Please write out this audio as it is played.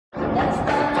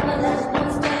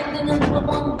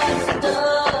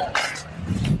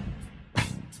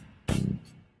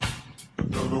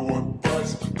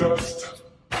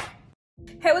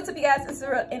Hey, what's up, you guys? It's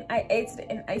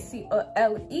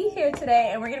TheRealNiaNicole here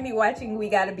today, and we're gonna be watching We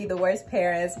Gotta Be the Worst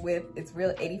Parents with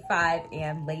Itsreal85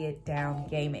 and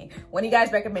Layitdowngaming. One of you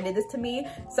guys recommended this to me,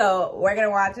 so we're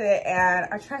gonna watch it, and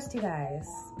I trust you guys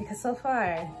because so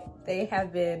far they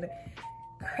have been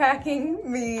cracking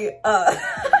me up.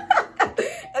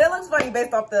 And it looks funny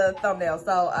based off the thumbnail,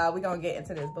 so we're gonna get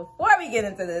into this. Before we get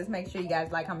into this, make sure you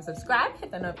guys like, comment, subscribe, hit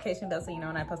the notification bell so you know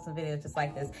when I post some videos just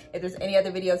like this. If there's any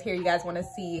other videos here you guys want to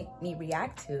see me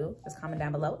react to, just comment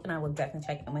down below and I will definitely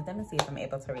check in with them and see if I'm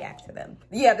able to react to them.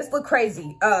 Yeah, this look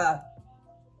crazy.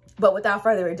 But without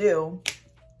further ado,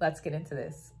 let's get into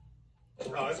this.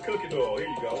 Oh, it's cooking oil. Here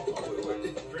you go.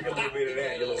 Drink a little bit of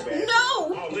that, you little bastard.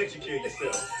 No! I'll let you kill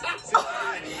yourself.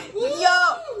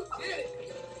 Yo!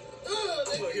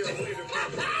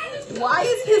 Why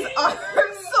is his arm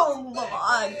so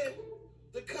long?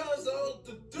 Because of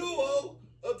the duo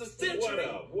of the century.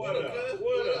 What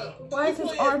up? Why is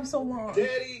his arm so long?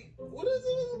 Daddy, what is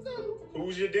it?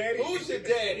 Who's your daddy? Who's your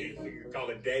daddy? You call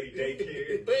it daddy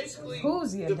daycare. Basically,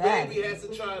 who's your the daddy? baby has to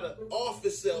try to off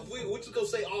itself. We're just gonna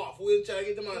say off. We'll try to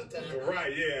get them out of time.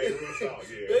 Right, yeah. Real talk,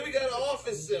 yeah. Baby gotta off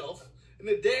itself. And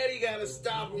the daddy gotta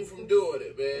stop him from doing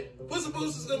it, man. Puss in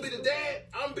Boots is gonna be the dad.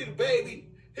 I'm gonna be the baby.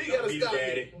 He gotta stop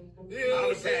it. You know I'm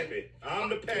the pappy. I'm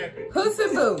the pappy. Puss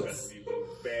in Boots. You little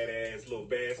badass little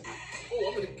bastard. Oh,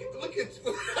 I'm gonna look at you.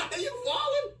 Are you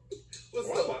falling? What's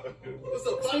up? What's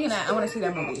up? Speaking of that, I want to see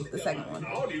that movie, the second one. I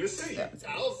don't even see you. I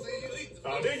don't see you either.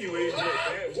 Oh, there you is.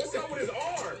 What's up with his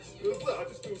arms? What's up? I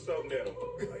just threw something at him.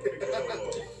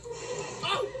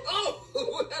 Oh,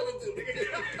 what happened to me?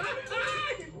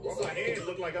 Well, my hands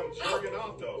look like I'm jerking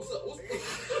off, though. What's up?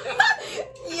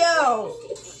 Yo!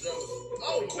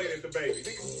 Oh, I'm playing at the baby.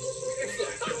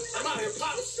 I'm out here,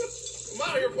 Pops. I'm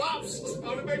out here, Pops.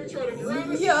 Oh, the baby trying to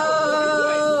drown us. Yo!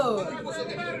 What's up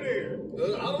out of there?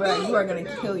 Bro, you are gonna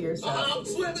kill yourself. I'm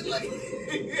swimming like...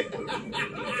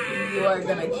 You are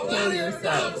gonna kill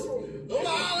yourself.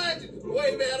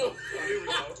 Wait, man.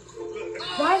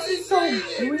 Why is he so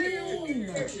green?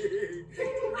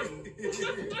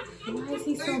 Why is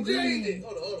he so green?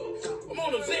 Hold on. I'm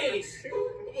on the Zeddies.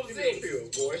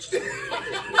 Boy.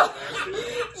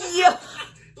 Yo!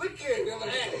 Look here, Yo!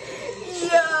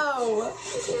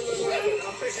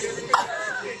 I'm taking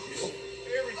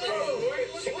everything, boy.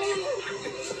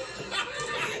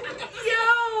 Yo!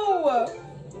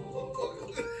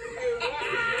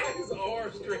 Why his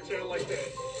arms stretch out like that?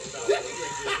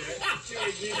 You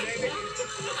ain't getting that.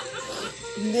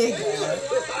 Nigga.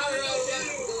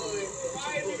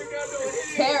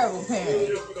 Terrible parent.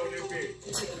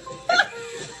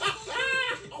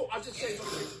 Oh, I just changed my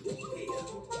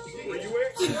Where you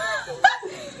at?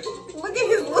 Look at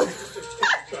his look.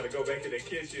 Trying to go back in that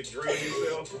kitchen and drain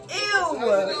yourself. Ew.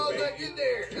 back in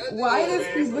there. Why does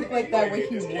he look like that when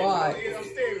he walks? I'm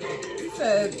standing here. He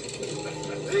said,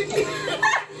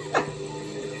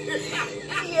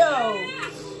 yo.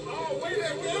 Oh, wait a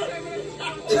minute.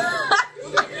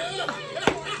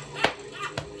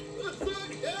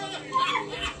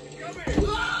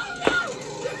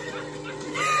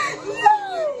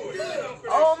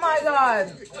 Oh my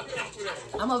God.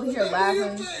 I'm over here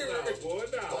laughing,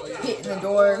 hitting the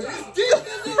door.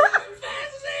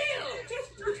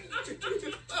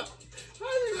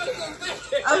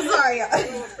 I'm sorry, y'all.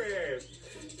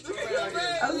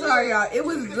 I'm sorry, y'all. It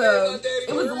was the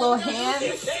little hand.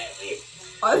 It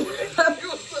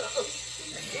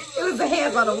was the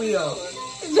hands on the wheel.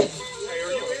 Hey,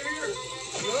 are you in here?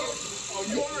 Oh,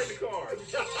 you are in the car.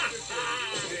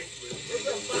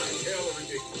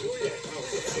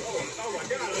 Oh my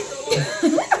God.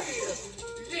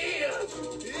 Yeah.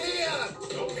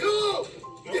 Cool.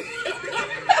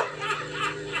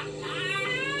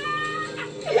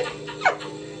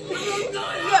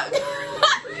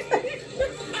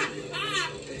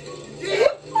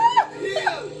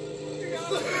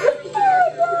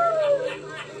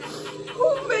 Who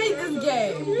made this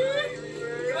game?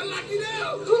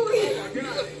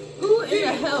 Who in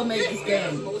the hell made this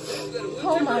game?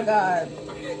 Oh my God.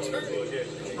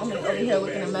 I'm over here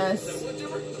looking a mess,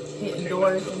 hitting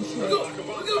doors and shit.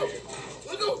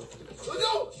 Let go.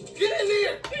 Get in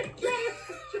there.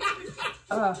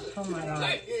 Oh my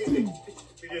God.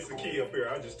 It's the key up here.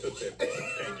 I just took that. Can't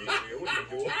get in there.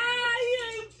 What you doing?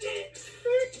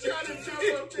 Trying to jump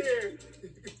up there.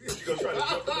 You gonna try to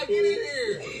jump up Get in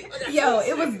here. Yo,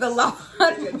 it was the lawn. You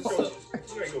ain't gonna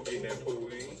get in that pool.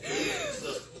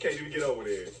 Can't even get over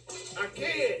there. I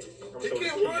can't. They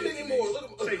can't run anymore.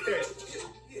 Look, Take that.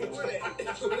 where they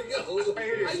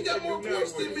got more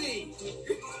points than me.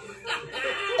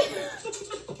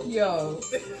 Yo.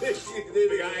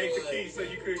 Nigga, I ate the key so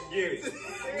you couldn't get it.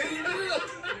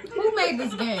 Who made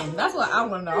this game? That's what I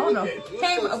want to know. I don't know who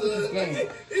came up with this game.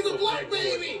 He's a black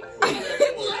baby.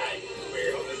 He's black.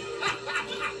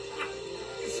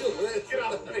 Get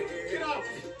off me. Get off me.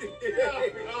 Get off me.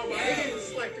 Oh, my hand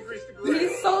is like the grease the ground.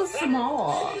 He's so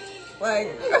small. Like. I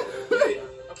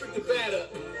picked the bat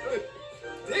up.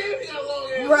 Damn, he got a long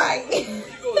hair. Right. Where you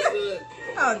going, son?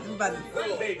 I was about to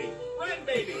Run, baby. Run,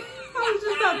 baby. I was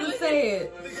just about to say it.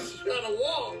 Nigga's trying to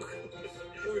walk.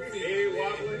 Head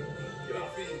wobbling. Get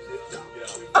off. Get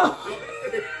off. Oh.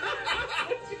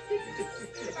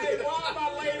 Hey, why am I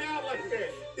laying out like that?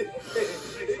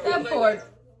 That board.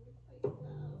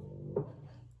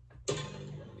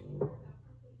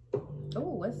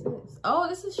 Oh, what's this? Oh,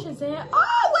 this is Shazam.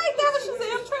 Oh, wait, there's a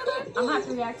Shazam trailer. I'm gonna have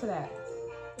to react to that.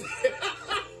 I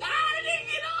didn't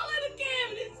get all in the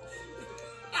cabinets.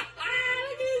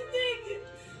 Look at this nigga.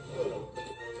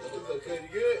 It's okay, you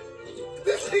good?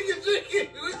 This nigga drinking.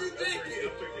 What you drinking?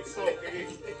 I'm drinking salt, nigga.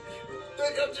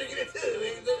 Think I'm drinking it too,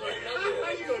 nigga.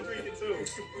 How you gonna drink it too?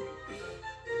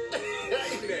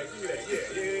 Give me that. Give me that.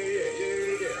 Yeah.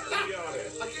 Give me all that.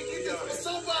 I can't get this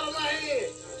soap out of my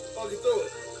hand. Okay, throw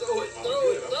it. Throw it.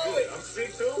 I'm sick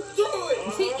too. Throw it.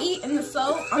 Is he eating the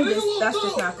soap? That's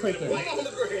just not clicking. Why am I on the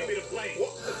ground? Give me the plate.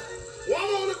 Why am I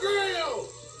on the ground?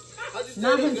 I just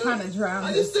Not stood him up, trying girl. to drown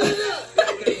I just himself. stood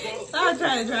up. Not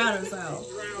trying to drown himself.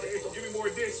 Give me more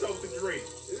dick soap to drink.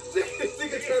 This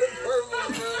nigga turned purple,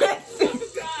 bro.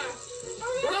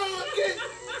 Bro,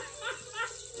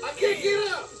 I can't get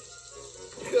up.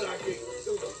 Good, I can't.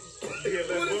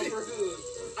 What is it?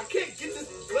 I can't get this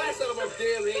glass out of my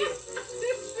damn hand.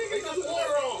 I got the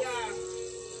water off.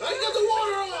 I got the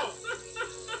water off.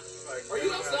 Are you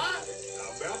outside?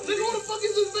 Nigga, what the fuck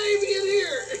is this baby in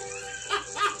here?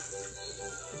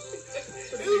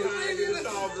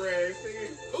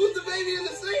 Who's the baby in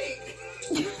the sink?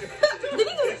 Did he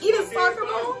just eat a soccer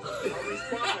ball?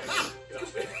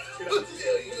 What the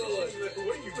hell you doing?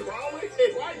 What are you crawling?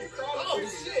 Why are you crawling? Oh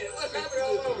shit, what happened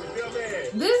all over?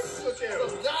 Dumbass. This Look at him.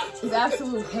 is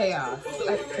absolute chaos.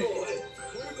 Where we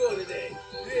going today?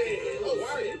 Yeah. Oh,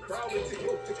 why are you crawling to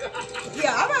you?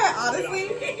 Yeah, I might honestly,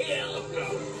 Hell no.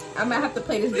 I might have to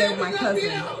play this game with my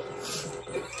cousin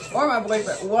or my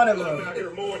boyfriend. One of I'm out them. here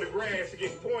mowing the grass to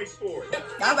get points for it.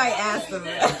 I might ask them.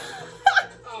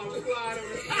 Oh, slide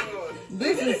over the floor.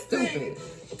 This is stupid.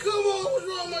 Come on, what's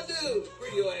wrong, my dude?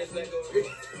 Bring your ass back over here.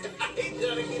 I ain't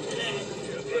trying to get to that.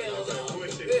 Hell no.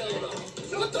 Hell no.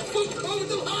 What the fuck wrong with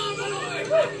the lawnmower?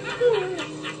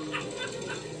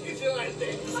 Get your ass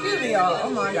there. Excuse me, y'all. Oh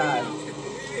my god.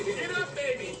 Get up,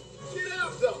 baby. Get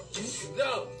up.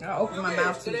 No. I opened my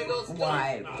mouth too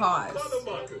wide. Pause.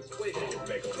 Motherfuckers. Wait a minute.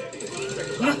 Back on that.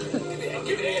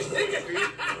 Give me that, nigga.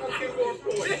 I'll get more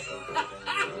points.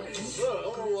 Bro,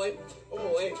 I'm away.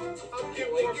 I'll get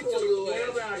more Get your little points.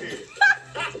 ass. Get out here.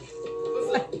 What's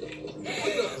up?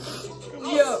 What's up? Yo.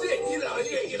 Oh shit, you know,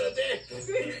 you ain't get up there.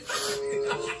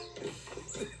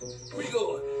 Where you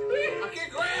going? I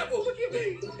can't grab him. Look at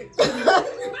me.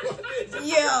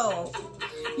 Yo.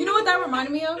 You know what that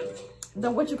reminded me of? The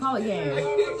what you call it game.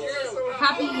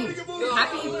 Happy Wheels? Is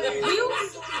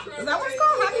that what it's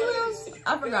called? Happy Wheels?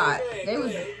 I forgot. They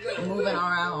was moving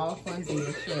around all flimsy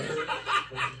and shit.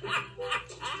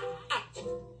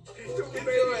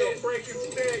 Breaking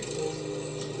stick.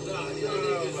 Oh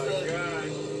my god.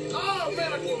 Oh man,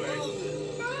 I keep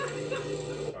losing.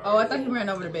 Oh, I thought he ran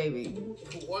over the baby.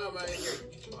 Why am I in here?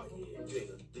 Oh yeah, you ain't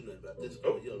gonna do nothing about this.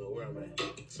 Oh, you don't know where I'm at.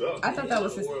 What's up? I thought that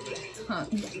was his tongue.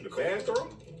 In the bathroom?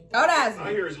 Oh, that's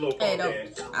I hear his little Hey, punk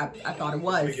no, ass. I thought it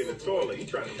was. Nigga in the toilet. He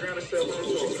trying to drown himself in the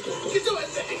toilet. Get your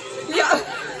ass back. Yeah.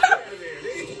 Get out of there,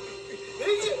 nigga.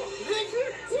 Nigga,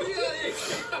 we out here.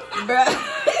 Bruh.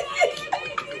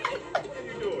 What are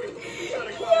you doing? You trying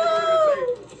to climb over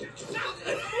the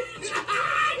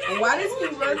table. Why does he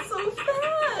run so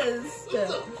fast? What's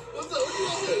up? What you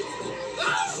want to do?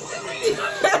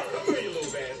 Come here, you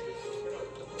little bastard.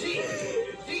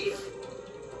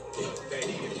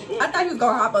 I thought he was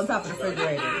gonna hop on top of the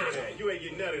refrigerator. You ain't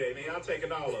getting none of that, man. I'm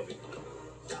taking all of it.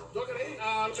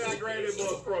 I'm trying to grab that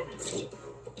mug from you.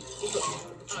 What's up?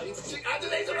 I just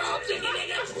ate the wrong chicken,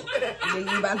 nigga. Then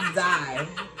you about to die.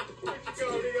 Where you go,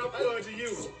 nigga? I'm going to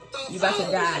you. You about to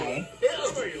die.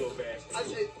 Come here, you little bastard. I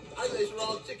just ate the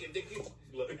wrong chicken, nigga.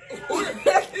 Look.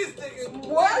 This nigga.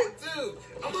 What? Dude,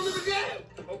 I'm under the gap.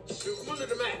 Oh, shoot. I'm under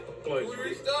the map. Play. Can we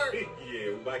restart? Yeah,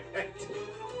 we might have to.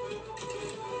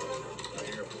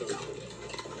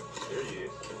 There he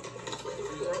is.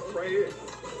 Right here.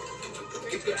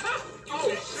 Oh,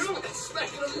 shoot.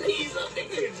 Smacking them knees up,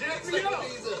 nigga.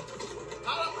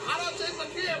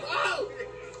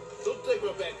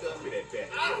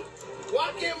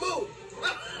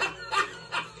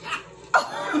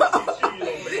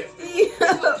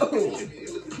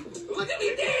 Look at me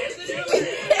dancing.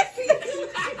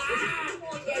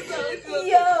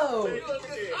 Yo.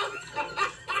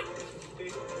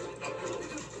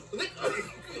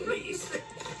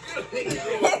 Big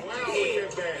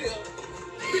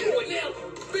boy now.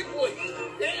 Big boy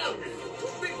now.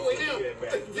 Big boy now.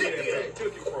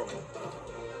 Took it from him.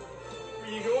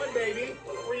 Where you going, baby?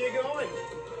 Where you going?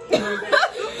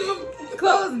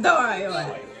 Close the door, I'll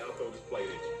throw this plate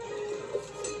at you.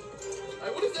 Hey,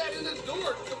 what is that in the door?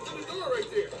 Come to the door right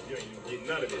there. You ain't even getting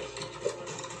none of this.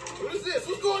 What is this?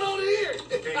 What's going on in here? You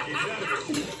can't get none of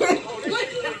this. Oh, this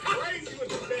nigga went crazy with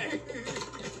the bat.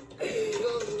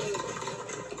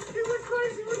 He went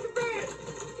crazy with the bat.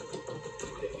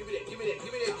 Give me that. Give me that.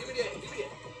 Give me that. Give me that. Give me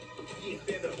that. Yeah,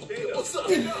 stand up, stand up. What's up?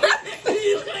 You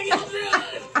look like you're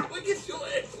drunk. Look at your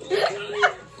ass.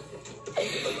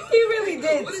 He really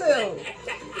did too.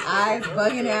 Eyes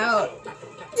bugging out.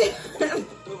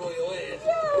 Come on your ass.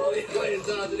 Come on your ass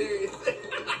out there.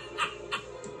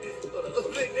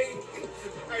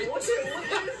 Hey, what's that? What is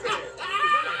that?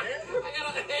 I got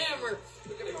a hammer.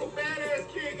 Little badass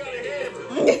kid got a hammer.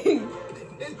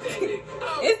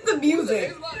 It's the music.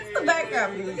 It's the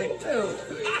background music too.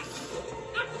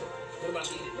 What about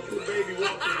eating? The baby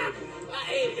walking with me. I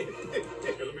ate it.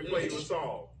 Let me play you a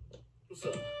song. What's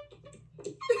up?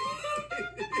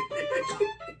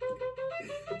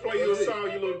 Play you a song,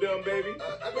 you little dumb baby. I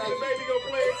The got you. baby gonna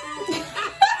play it too.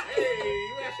 Hey,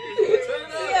 you actually Turn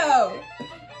up. Yo.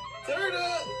 Turn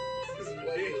up. This is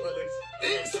ridiculous.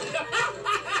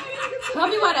 Tell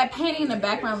me why that painting in the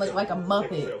background looked like a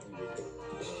Muppet.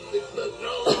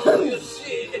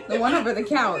 Shit. The one over the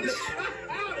couch.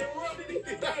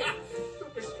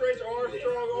 Stupid stretch arm,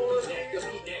 strong arm.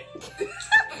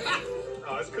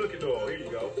 Oh, it's cooking oil. Here you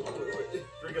go.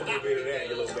 Drink a little bit of that,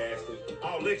 you little bastard.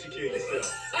 I'll let you kill yourself.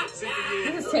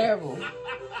 This is terrible.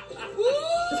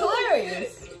 It's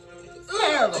hilarious.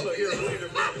 Terrible. Look, here, look, here.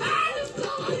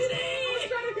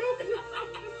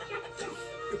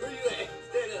 Where you at?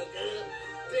 Stand up, girl.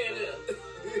 Stand up.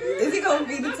 Is he gonna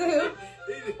feed it to him?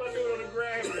 If I do it on the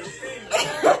ground, you see.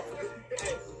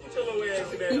 Get your little ass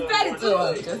in there. He fed it to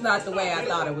him, just not the way I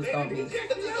thought it was gonna be.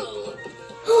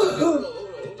 Hold on.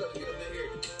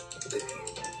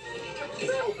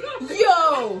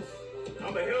 Yo!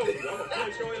 I'm gonna help you. I'm gonna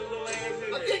punch your little ass in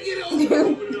there. I can't get on.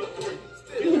 Open it up for you.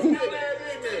 Get your little ass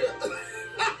in there.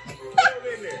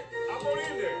 Get in there. I'm on in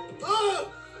there.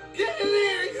 Get in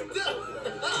there. He's stuck.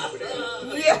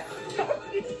 Yeah.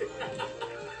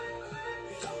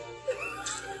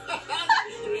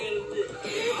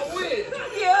 I win.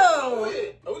 Yo!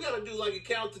 Oh, we gotta do like a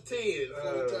count to 10.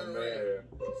 Before we turn around.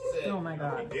 Oh my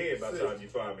god. Dead by the time you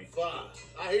find me. 5.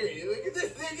 I hear you. Look at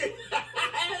this nigga.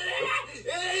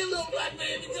 Hey, little black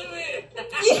baby, come here.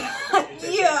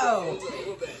 Yo!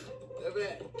 We're back. We're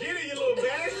back. Get it, you little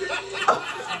bastard.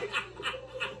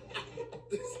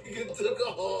 This nigga took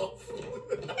off.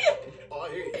 Oh, I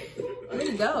hear you. Where'd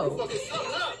he go? You fucking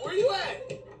something up. Where you at?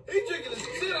 He drinking the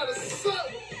shit out of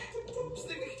something. This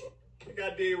nigga. I think I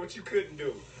did what you couldn't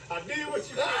do. I did what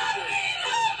you couldn't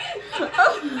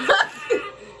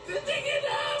This nigga,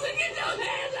 no, get your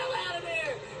hands out of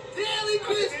there. Damn, he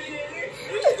crispy.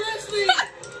 He's crispy.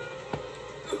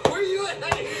 Where you at? I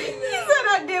hear you, He man. said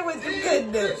I did what you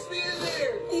couldn't do. Crispy in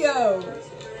there. Yo! do.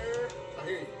 I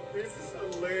hear you. This is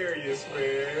hilarious,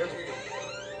 man.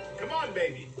 Come on,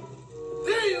 baby.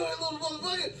 There you are, little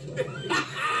motherfucker.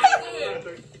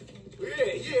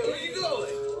 Yeah, where you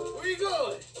going? Where you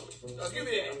going? Oh, give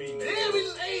me that. I mean, Damn, he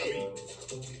just ate it.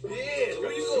 Yeah,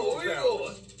 where you going? Where you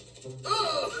going?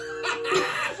 Oh.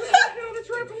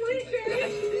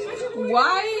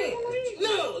 Why?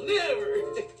 No, never.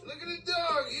 Look at the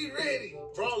dog. He's ready.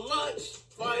 Brought lunch.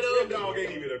 Fight That up. dog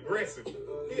ain't even aggressive.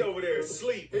 He over there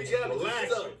asleep. He got to do relaxing.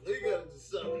 something. He got to do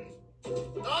something.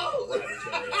 Oh.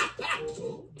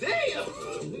 Damn.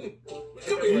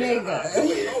 Come here. Nigga.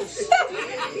 Oh,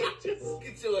 shit.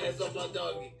 Get your ass off my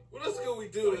doggy. What else can we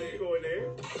do You here? go in there.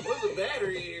 Where's the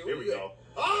battery here? Here we go.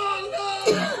 Oh, no!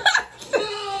 No!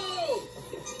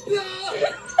 No!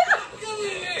 Come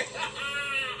here!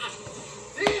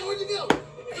 Damn, where'd you go? Come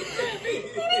grab me! He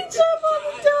jumped on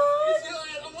the dog. Get your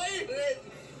ass away from it!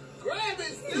 Grab it,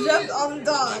 He stupid! jumped on the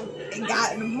dog and got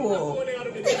in the pool. Going down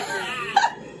to the deep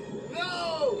end. No!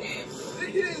 Look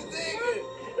at this nigga!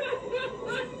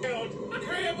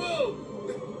 Lukrembo!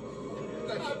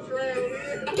 I'm drowning.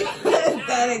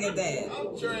 That nigga dead.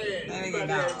 I'm trash. That About nigga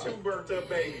to have gone. 2 burnt up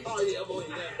babies. Oh, yeah, I'm on you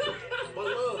now. My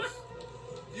lungs.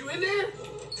 You in there?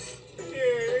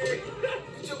 Yeah.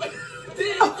 Get your...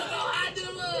 Damn, no, I did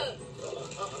him up!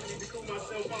 I need to cool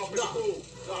myself off. It's cool.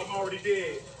 I'm already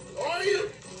dead. Are you?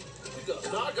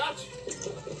 No, I got you.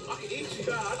 I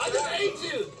I just ate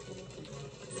you.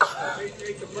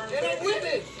 And I'm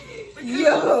winning.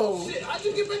 Yo. Shit, how'd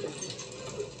you get back?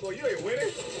 Boy, you ain't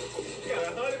winning. You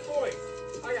got 100 points.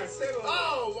 I got 7.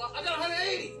 Oh, I got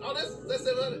 180. Oh, that's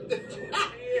 700.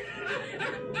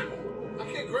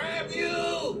 I can grab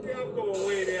you. Yeah, I'm going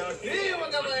way down here. Damn, I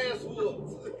got my ass whooped.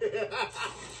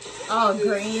 All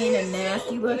green and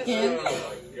nasty looking. Oh my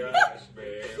gosh,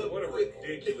 man. What a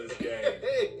ridiculous game.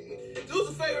 Hey, do us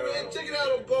a favor, man. Check it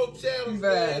out on both channels,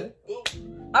 man.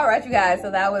 All right, you guys.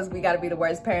 So that was We Gotta Be the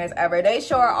Worst Parents Ever. They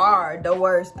sure are the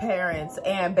worst parents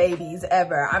and babies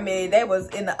ever. I mean, they was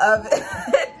in the oven.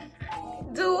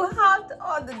 Dude hopped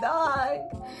on the dog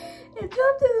and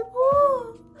jumped in the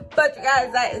pool. But you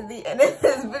guys, that is the end of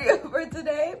this video for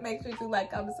today. Make sure to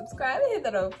like, comment, subscribe, and hit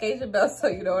the notification bell so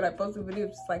you know when I post a video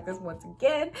just like this once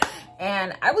again.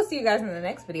 And I will see you guys in the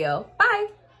next video. Bye.